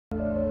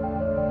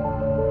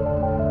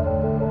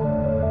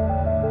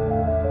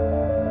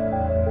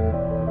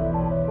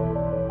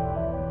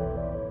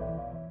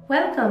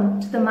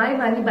welcome to the My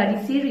Money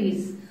Buddy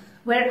series,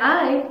 where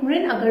I,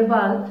 Mrin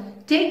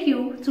Agarwal, take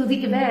you through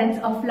the events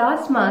of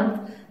last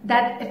month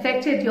that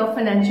affected your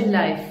financial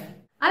life.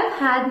 I've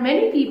had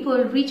many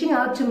people reaching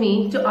out to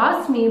me to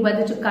ask me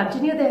whether to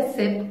continue their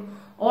SIP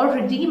or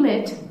redeem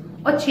it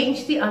or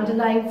change the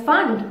underlying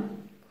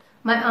fund.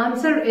 My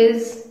answer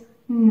is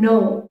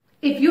no.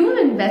 If you have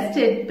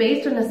invested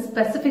based on a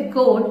specific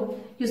goal,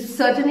 you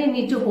certainly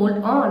need to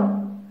hold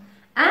on.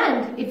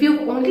 And if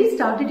you've only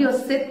started your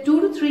SIP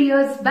 2 to 3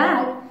 years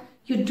back,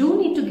 you do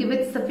need to give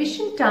it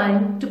sufficient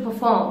time to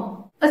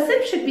perform. A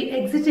SIP should be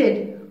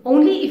exited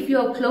only if you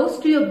are close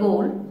to your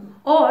goal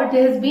or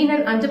there has been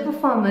an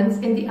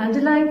underperformance in the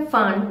underlying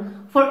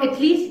fund for at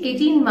least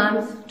 18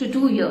 months to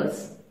 2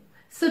 years.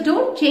 So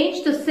don't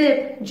change the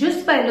SIP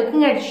just by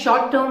looking at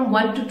short-term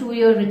 1 to 2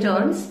 year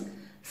returns.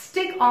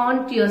 Stick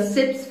on to your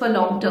SIPs for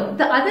long-term.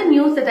 The other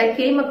news that I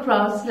came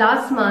across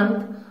last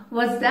month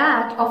was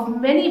that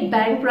of many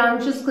bank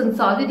branches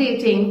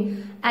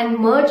consolidating and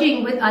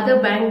merging with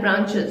other bank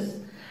branches.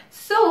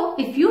 So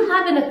if you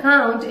have an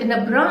account in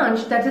a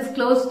branch that is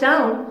closed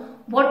down,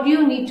 what do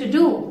you need to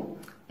do?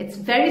 It's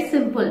very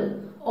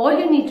simple. All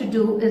you need to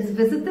do is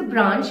visit the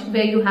branch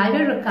where you had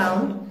your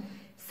account,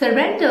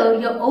 surrender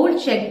your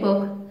old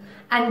checkbook,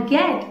 and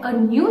get a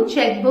new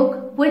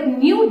checkbook with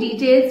new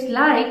details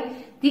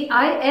like the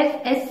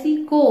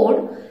IFSC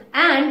code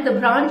and the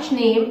branch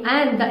name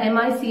and the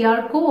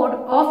MICR code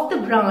of the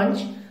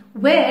branch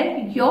where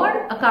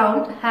your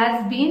account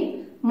has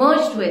been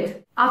merged with.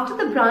 After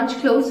the branch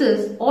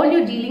closes, all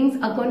your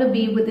dealings are going to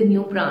be with the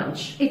new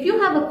branch. If you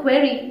have a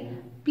query,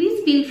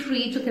 please feel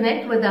free to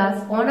connect with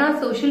us on our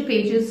social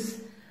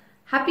pages.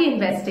 Happy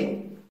investing.